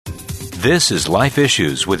This is Life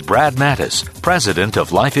Issues with Brad Mattis, president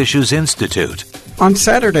of Life Issues Institute. On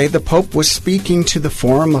Saturday, the Pope was speaking to the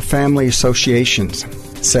Forum of Family Associations.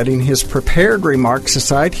 Setting his prepared remarks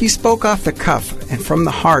aside, he spoke off the cuff and from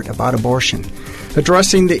the heart about abortion.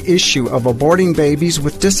 Addressing the issue of aborting babies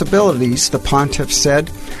with disabilities, the pontiff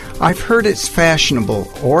said, "I've heard it's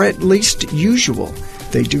fashionable, or at least usual.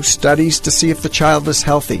 They do studies to see if the child is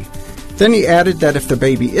healthy." Then he added that if the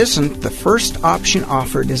baby isn't, the first option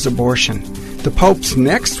offered is abortion. The Pope's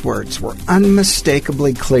next words were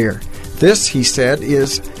unmistakably clear. This, he said,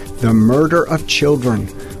 is the murder of children.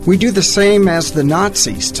 We do the same as the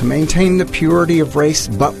Nazis to maintain the purity of race,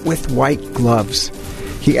 but with white gloves.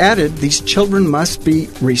 He added, these children must be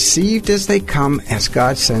received as they come, as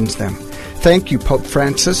God sends them. Thank you, Pope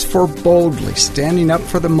Francis, for boldly standing up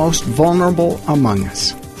for the most vulnerable among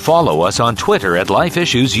us. Follow us on Twitter at Life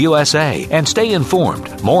Issues USA and stay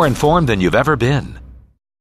informed, more informed than you've ever been.